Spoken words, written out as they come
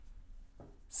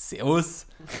Servus.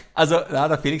 Also,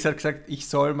 der Felix hat gesagt, ich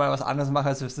soll mal was anderes machen,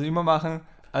 als wir es immer machen.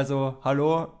 Also,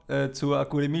 hallo zur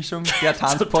gute Mischung, der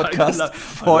Tanz-Podcast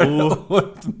voll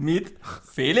und mit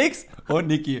Felix und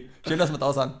Niki. Schön, dass wir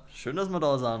da sind. Schön, dass wir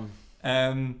da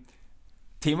sind.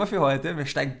 Thema für heute, wir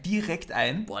steigen direkt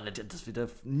ein. Boah, das wieder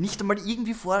nicht einmal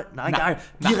irgendwie vor... Na, egal,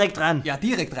 direkt rein. Ja,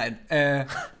 direkt rein.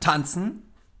 Tanzen,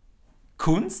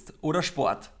 Kunst oder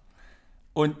Sport?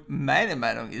 Und meine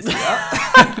Meinung ist das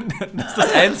ist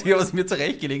das Einzige, was mir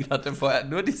zurechtgelegt hatte vorher.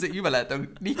 Nur diese Überleitung,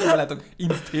 nicht die Überleitung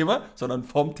ins Thema, sondern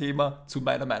vom Thema zu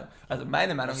meiner Meinung. Also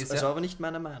meine Meinung ist also aber nicht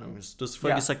meine Meinung. Du hast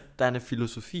vorher gesagt, deine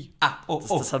Philosophie.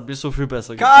 Das hat mir so viel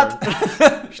besser gefallen.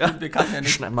 Stimmt, wir können ja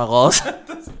nicht. Schneid mal raus.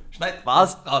 Schneid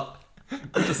was? Raus.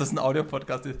 Gut, dass das ein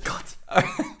Audio-Podcast ist. Gott.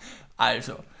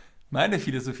 Also, meine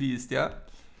Philosophie ist ja,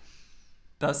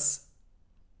 dass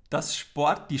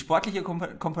die sportliche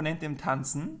Komponente im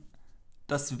Tanzen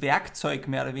das Werkzeug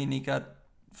mehr oder weniger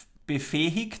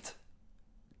befähigt,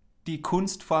 die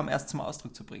Kunstform erst zum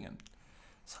Ausdruck zu bringen.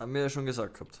 Das haben wir ja schon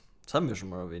gesagt gehabt. Das haben wir schon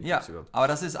mal erwähnt. Ja, aber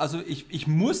das ist, also ich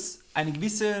muss eine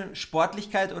gewisse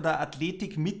Sportlichkeit oder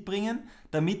Athletik mitbringen,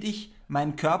 damit ich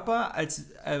meinen Körper als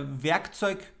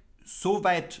Werkzeug so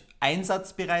weit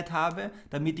einsatzbereit habe,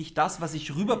 damit ich das, was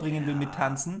ich rüberbringen will mit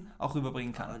Tanzen, auch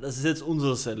rüberbringen kann. Aber das ist jetzt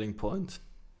unser Selling Point.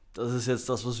 Das ist jetzt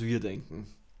das, was wir denken.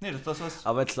 Nee, das ist das, was...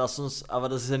 Aber jetzt aber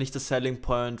das ist ja nicht der Selling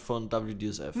Point von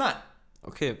WDSF. Nein.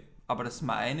 Okay. Aber das ist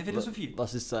meine Philosophie.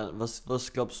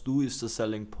 Was glaubst du ist der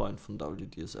Selling Point von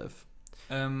WDSF?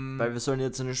 Weil wir sollen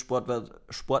jetzt eine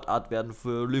Sportart werden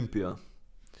für Olympia.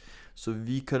 So,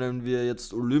 wie können wir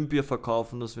jetzt Olympia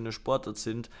verkaufen, dass wir eine Sportart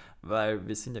sind? Weil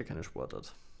wir sind ja keine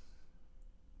Sportart.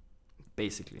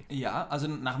 Basically. Ja, also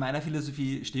nach meiner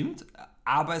Philosophie stimmt,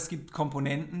 aber es gibt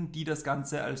Komponenten, die das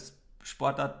Ganze als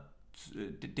Sportart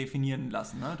definieren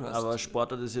lassen. Ne? Aber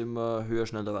Sportart ist ja immer höher,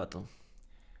 schneller, weiter.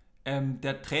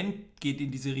 Der Trend geht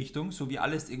in diese Richtung, so wie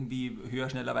alles irgendwie höher,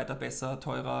 schneller, weiter, besser,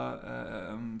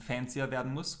 teurer, fancier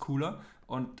werden muss, cooler.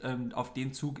 Und auf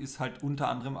den Zug ist halt unter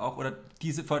anderem auch, oder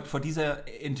vor dieser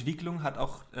Entwicklung hat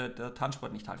auch der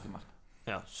Tanzsport nicht halt gemacht.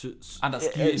 Ja, anders.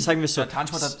 Sagen wir so. Der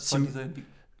Tanzsport hat von dieser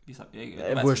Entwicklung...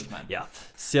 Wurscht. Ja.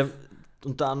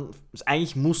 Und dann,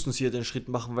 eigentlich mussten sie ja den Schritt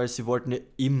machen, weil sie wollten ja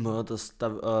immer, dass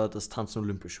das Tanzen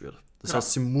olympisch wird. Das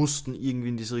heißt, sie mussten irgendwie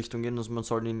in diese Richtung gehen, man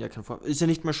soll ihnen ja kein Vorwurf. Ist ja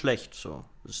nicht mehr schlecht so.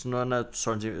 Das ist nur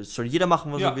soll jeder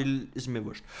machen, was er will, ist mir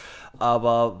wurscht.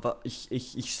 Aber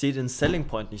ich sehe den Selling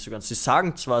Point nicht so ganz. Sie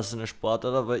sagen zwar, es ist eine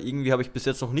Sportart, aber irgendwie habe ich bis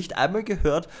jetzt noch nicht einmal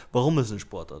gehört, warum es eine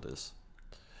Sportart ist.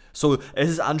 So, es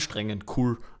ist anstrengend,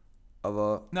 cool.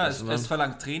 Aber es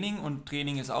verlangt Training und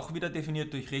Training ist auch wieder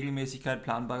definiert durch Regelmäßigkeit,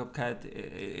 Planbarkeit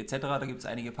etc. Da gibt es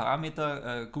einige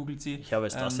Parameter, googelt sie. Ja, aber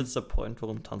ist das jetzt der Point,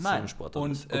 warum Tanzen ein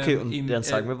Sportart ist? Okay, und dann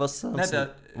sagen wir was.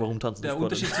 Warum Tanzen der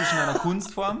Unterschied zwischen einer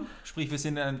Kunstform, sprich wir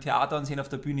sind in einem Theater und sehen auf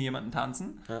der Bühne jemanden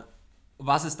tanzen. Ja.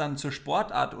 Was es dann zur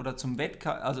Sportart oder zum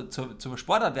Wettkampf, also zur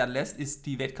Sportart werden lässt, ist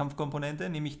die Wettkampfkomponente,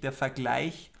 nämlich der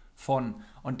Vergleich von.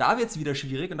 Und da wird es wieder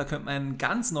schwierig und da könnte man ein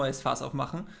ganz neues Fass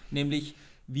aufmachen, nämlich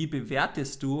wie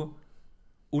bewertest du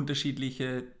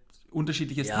unterschiedliches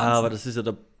Tanzen? Ja, aber das ist ja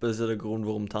der Grund,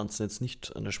 warum Tanzen jetzt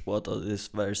nicht eine Sportart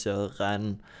ist, weil es ja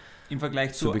rein... Im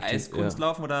Vergleich zu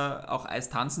Eiskunstlaufen oder auch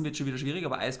Eistanzen wird schon wieder schwierig,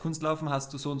 aber Eiskunstlaufen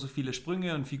hast du so und so viele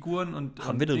Sprünge und Figuren und...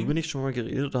 Haben wir darüber nicht schon mal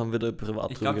geredet oder haben wir da privat drüber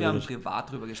geredet? Ich glaube, wir haben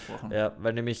privat drüber gesprochen. Ja,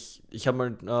 weil nämlich, ich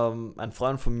habe mal, ein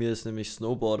Freund von mir ist nämlich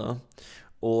Snowboarder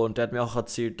und der hat mir auch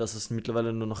erzählt, dass es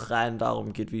mittlerweile nur noch rein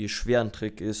darum geht, wie schwer ein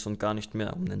Trick ist und gar nicht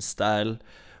mehr um den Style.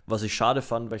 Was ich schade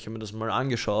fand, weil ich habe mir das mal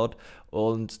angeschaut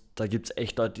und da gibt es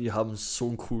echt Leute, die haben so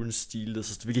einen coolen Stil, das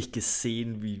hast du wirklich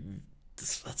gesehen, wie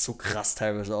das hat so krass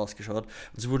teilweise ausgeschaut.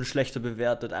 Und sie wurden schlechter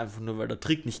bewertet, einfach nur, weil der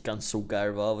Trick nicht ganz so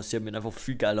geil war, aber sie haben ihn einfach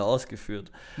viel geiler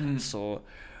ausgeführt. So,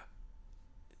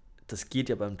 das geht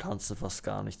ja beim Tanzen fast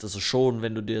gar nicht. Also schon,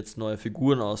 wenn du dir jetzt neue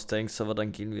Figuren ausdenkst, aber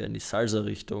dann gehen wir in die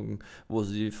Salsa-Richtung, wo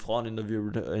sie die Frauen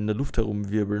in der Luft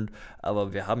herumwirbeln.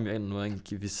 Aber wir haben ja nur ein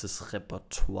gewisses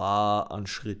Repertoire an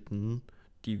Schritten,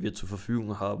 die wir zur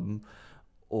Verfügung haben.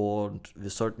 Und wir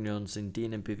sollten ja uns in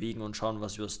denen bewegen und schauen,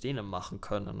 was wir aus denen machen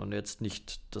können und jetzt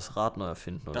nicht das Rad neu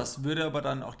erfinden. Oder? Das würde aber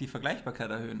dann auch die Vergleichbarkeit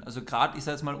erhöhen. Also gerade, ich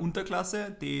sage jetzt mal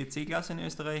Unterklasse, DEC-Klasse in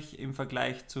Österreich im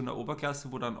Vergleich zu einer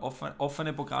Oberklasse, wo dann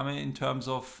offene Programme in terms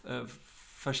of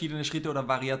verschiedene Schritte oder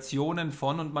Variationen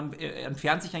von und man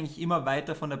entfernt sich eigentlich immer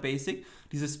weiter von der Basic.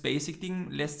 Dieses Basic-Ding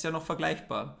lässt es ja noch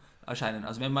vergleichbar erscheinen.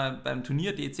 Also wenn man beim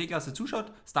Turnier DEC-Klasse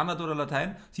zuschaut, Standard oder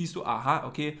Latein, siehst du, aha,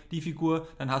 okay, die Figur,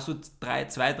 dann hast du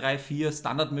 2, 3, 4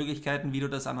 Standardmöglichkeiten, wie du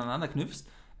das aneinander knüpfst.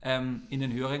 In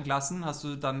den höheren Klassen hast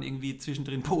du dann irgendwie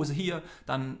zwischendrin Pose hier,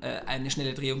 dann eine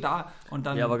schnelle Drehung da und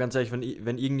dann... Ja, aber ganz ehrlich,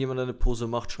 wenn irgendjemand eine Pose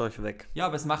macht, schaue ich weg. Ja,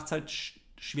 aber es macht es halt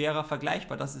schwerer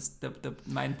vergleichbar. Das ist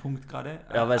mein Punkt gerade.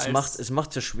 Ja, aber es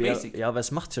macht's ja schwer. Basic. Ja, aber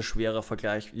es macht's ja schwerer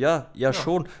Vergleich. Ja,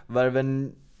 schon,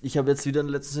 weil ich habe jetzt wieder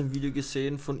letztens ein Video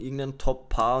gesehen von irgendeinem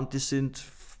Top-Paar und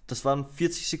das waren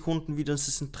 40 Sekunden wieder und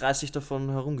es sind 30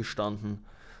 davon herumgestanden.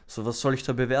 So, was soll ich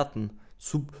da bewerten?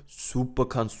 Super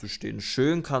kannst du stehen.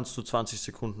 Schön kannst du 20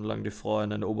 Sekunden lang die Frau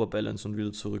in eine Oberbalance und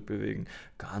wieder zurückbewegen.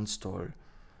 Ganz toll.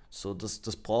 So, das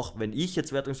braucht, wenn ich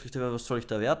jetzt Wertungsrichter wäre, was soll ich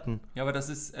da werten? Ja, aber das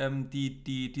ist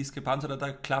die Diskrepanz, oder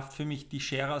da klafft für mich die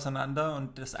Schere auseinander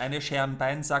und das eine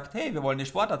Scherenbein sagt, hey, wir wollen eine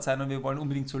Sportart sein und wir wollen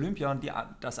unbedingt zur Olympia und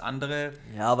das andere...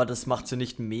 Ja, aber das macht sie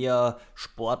nicht mehr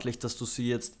sportlich, dass du da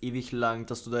jetzt ewig lang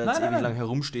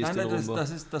herumstehst. Nein,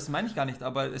 das meine ich gar nicht,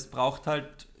 aber es braucht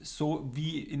halt so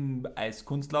wie in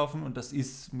Eiskunstlaufen, und das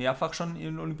ist mehrfach schon in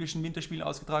den Olympischen Winterspielen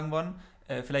ausgetragen worden,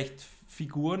 vielleicht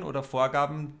Figuren oder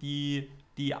Vorgaben, die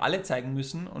alle zeigen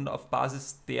müssen und auf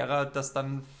Basis derer das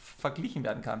dann verglichen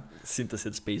werden kann. Sind das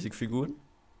jetzt Basic-Figuren?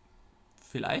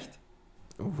 Vielleicht.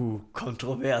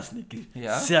 Kontrovers, Niki.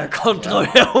 Ja. Sehr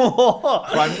kontrovers.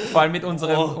 Vor allem mit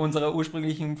unserer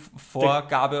ursprünglichen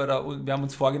Vorgabe, oder wir haben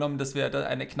uns vorgenommen, dass wir da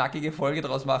eine knackige Folge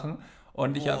draus machen,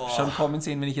 und ich habe schon kommen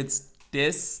sehen, wenn ich jetzt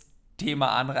das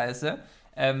Thema anreiße,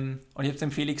 und ich habe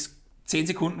dem Felix 10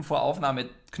 Sekunden vor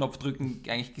Aufnahmeknopf drücken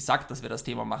eigentlich gesagt, dass wir das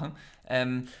Thema machen,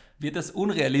 wird das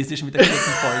unrealistisch mit der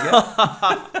kurzen Folge.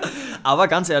 Aber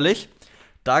ganz ehrlich,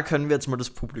 da können wir jetzt mal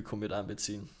das Publikum mit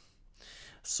einbeziehen.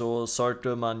 So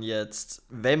sollte man jetzt,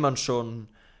 wenn man schon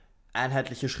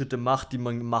einheitliche Schritte macht, die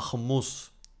man machen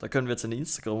muss, da können wir jetzt eine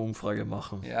Instagram-Umfrage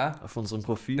machen. Ja. Auf unserem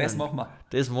Profil. Das machen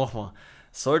wir.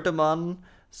 Sollte man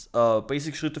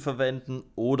Basic-Schritte verwenden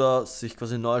oder sich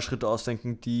quasi neue Schritte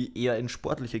ausdenken, die eher ins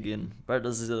Sportliche gehen? Weil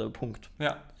das ist ja der Punkt.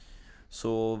 Ja.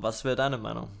 So, was wäre deine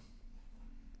Meinung?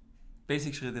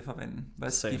 Basic-Schritte verwenden, weil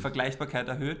es Same. die Vergleichbarkeit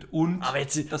erhöht und Aber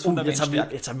jetzt Fundament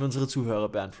jetzt haben wir unsere Zuhörer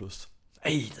beeinflusst.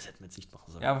 Ey, das hätten wir jetzt nicht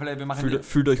machen sollen. Ja, aber vielleicht wir machen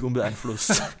Fühlt euch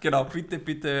unbeeinflusst. Genau,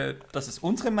 bitte, das ist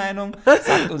unsere Meinung.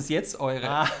 Sagt uns jetzt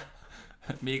eure.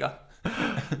 Mega.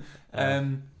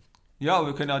 Ja, aber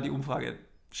wir können auch die Umfrage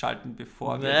schalten,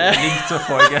 bevor wir den Link zur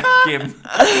Folge geben.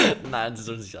 Nein, sie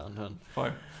sollen sich anhören.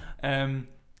 Voll.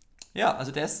 Ja,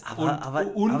 also das.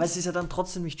 Aber es ist ja dann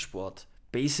trotzdem nicht Sport.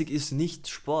 Basic ist nicht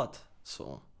Sport.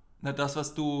 So. Na, das,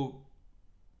 was du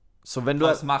wenn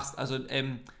du machst, also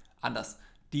anders.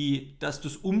 Dass du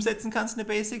es umsetzen kannst, eine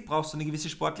Basic, brauchst du eine gewisse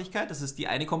Sportlichkeit. Das ist die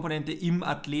eine Komponente im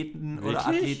Athleten oder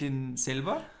Athletin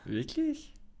selber.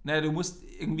 Wirklich? Naja, du musst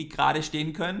irgendwie gerade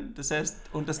stehen können, das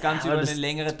heißt, und das Ganze über eine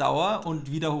längere Dauer und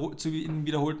in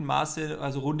wiederholtem Maße,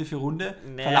 also Runde für Runde,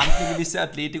 verlangt eine gewisse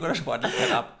Athletik oder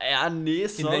Sportlichkeit ab. Ja, nee,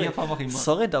 sorry. In welcher Form auch immer.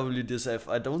 Sorry, WDSF,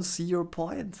 I don't see your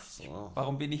point. So.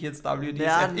 Warum bin ich jetzt WDSF?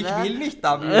 Ja, ich will nicht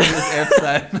WDSF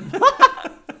sein.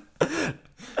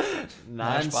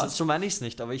 Nein, so meine ich es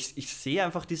nicht, aber ich sehe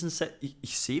einfach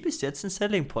ich sehe bis jetzt den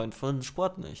Selling Point von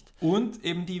Sport nicht. Und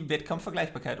eben die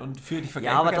Wettkampfvergleichbarkeit. Und für die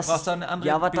Vergleichbarkeit brauchst du ein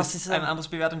anderes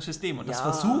Bewertungssystem. Und das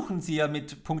versuchen sie ja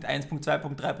mit Punkt 1, Punkt 2,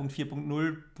 Punkt 3, Punkt 4, Punkt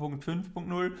 0, Punkt 5, Punkt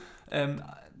 0.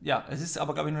 Es ist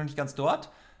aber, glaube ich, noch nicht ganz dort.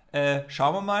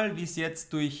 Schauen wir mal, wie es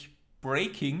jetzt durch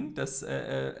Breaking, das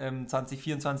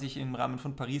 2024 im Rahmen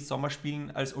von Paris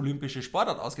Sommerspielen als olympische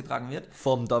Sportart ausgetragen wird.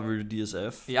 Vom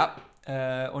WDSF. Ja,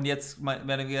 und jetzt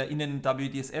werden wir in den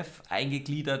WDSF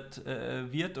eingegliedert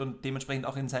wird und dementsprechend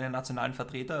auch in seine nationalen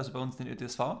Vertreter, also bei uns den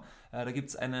ÖTSV. Da gibt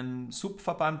es einen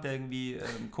Subverband, der irgendwie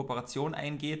Kooperation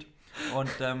eingeht,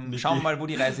 und schauen wir mal, wo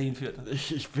die Reise hinführt.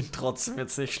 Ich bin trotzdem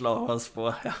jetzt nicht schlauer als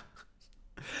vorher.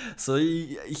 So,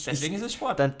 deswegen ist es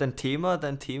Sport. Dein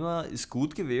Thema ist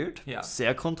gut gewählt,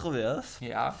 sehr kontrovers.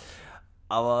 Ja.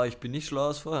 Aber ich bin nicht schlauer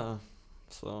als vorher.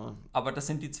 So. Aber das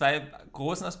sind die zwei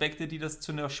großen Aspekte, die das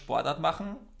zu einer Sportart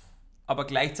machen, aber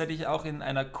gleichzeitig auch in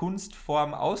einer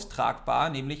Kunstform austragbar,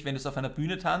 nämlich wenn du es auf einer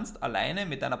Bühne tanzt, alleine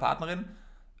mit deiner Partnerin.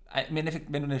 Im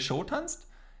Endeffekt, wenn du eine Show tanzt,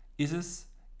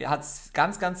 hat es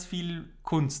ganz, ganz viel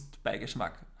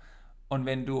Kunstbeigeschmack. Und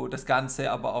wenn du das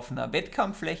Ganze aber auf einer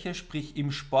Wettkampffläche, sprich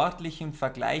im sportlichen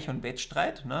Vergleich und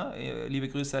Wettstreit, ne, liebe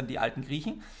Grüße an die alten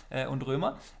Griechen und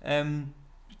Römer,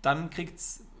 dann kriegt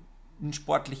es ein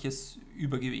sportliches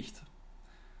Übergewicht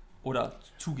oder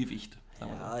Zugewicht.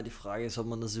 Sagen wir so. Die Frage ist, ob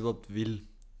man das überhaupt will.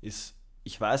 Ich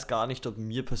weiß gar nicht, ob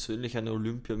mir persönlich eine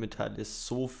Olympiamedaille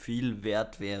so viel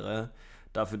wert wäre,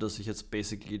 dafür, dass ich jetzt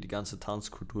basically die ganze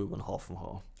Tanzkultur über den Haufen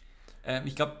hau.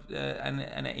 Ich glaube,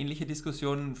 eine ähnliche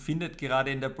Diskussion findet gerade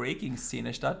in der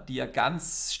Breaking-Szene statt, die ja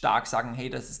ganz stark sagen,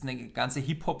 hey, das ist eine ganze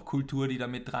Hip-Hop-Kultur, die da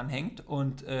mit dranhängt,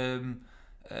 und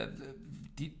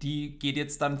die geht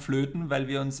jetzt dann flöten, weil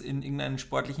wir uns in irgendein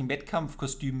sportlichen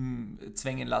Wettkampfkostüm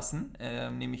zwängen lassen,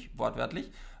 nämlich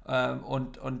wortwörtlich.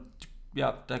 Und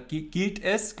ja, da gilt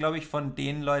es, glaube ich, von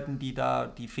den Leuten, die da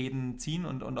die Fäden ziehen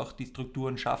und auch die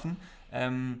Strukturen schaffen,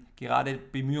 gerade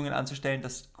Bemühungen anzustellen,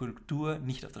 dass Kultur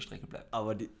nicht auf der Strecke bleibt.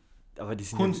 Aber die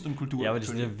sind Kunst und Kultur. Ja, aber die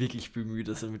sind ja wirklich bemüht.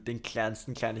 Also mit den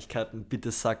kleinsten Kleinigkeiten,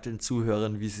 bitte sagt den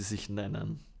Zuhörern, wie sie sich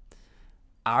nennen.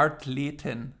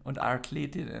 Artleten und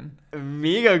Artletinnen.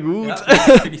 Mega gut. Ja,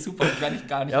 finde ich super. Ich weiß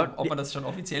gar nicht, Ja, ob man das schon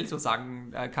offiziell so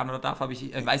sagen kann oder darf, aber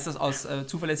ich weiß das aus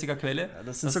zuverlässiger Quelle. Ja,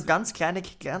 das sind so ganz kleine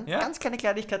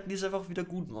Kleinigkeiten, die es einfach wieder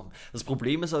gut machen. Das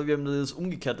Problem ist aber, wir haben das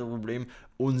umgekehrte Problem.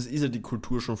 Uns ist ja die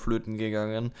Kultur schon flöten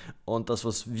gegangen. Und das,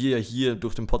 was wir hier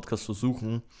durch den Podcast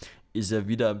versuchen, ist ja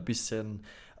wieder ein bisschen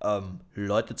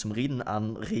Leute zum Reden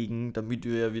anregen, damit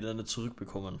wir ja wieder eine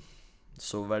zurückbekommen.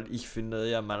 So, weil ich finde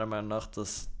ja meiner Meinung nach,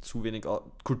 dass zu wenig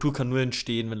Kultur kann nur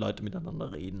entstehen, wenn Leute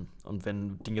miteinander reden und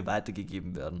wenn Dinge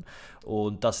weitergegeben werden.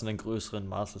 Und das in einem größeren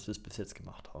Maß, als wir es bis jetzt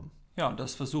gemacht haben. Ja, und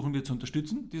das versuchen wir zu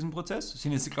unterstützen, diesen Prozess.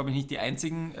 Sind jetzt, glaube ich, nicht die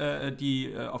einzigen,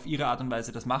 die auf ihre Art und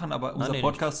Weise das machen, aber unser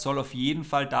Podcast soll auf jeden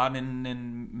Fall da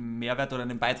einen Mehrwert oder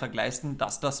einen Beitrag leisten,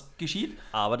 dass das geschieht.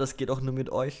 Aber das geht auch nur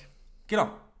mit euch. Genau.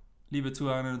 Liebe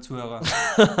Zuhörerinnen und Zuhörer,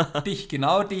 dich,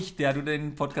 der du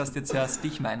den Podcast jetzt hörst,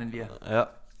 dich meinen wir.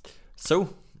 Ja. So,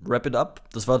 wrap it up.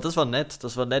 Das war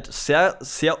nett. Sehr,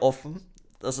 sehr offen.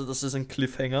 Also das ist ein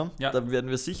Cliffhanger. Ja. Da werden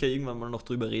wir sicher irgendwann mal noch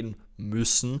drüber reden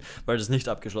müssen, weil das nicht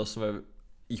abgeschlossen, weil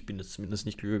ich bin jetzt zumindest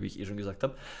nicht glücklich, wie ich schon gesagt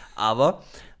habe. Aber,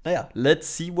 naja,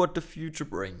 let's see what the future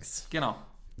brings. Genau.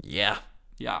 Yeah.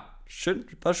 Ja. Schön,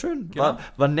 war schön. Genau.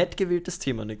 War nett gewähltes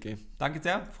Thema, Niki. Danke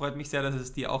sehr. Freut mich sehr, dass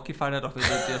es dir auch gefallen hat, auch wenn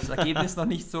das Ergebnis noch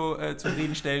nicht so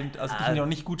zufriedenstellend, also dich noch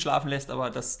nicht gut schlafen lässt, aber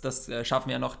das schaffen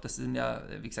wir ja noch. Das sind ja,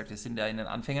 wie gesagt, wir sind ja in den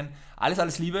Anfängen.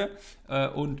 Alles Liebe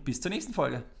und bis zur nächsten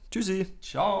Folge. Tschüssi.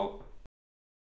 Ciao.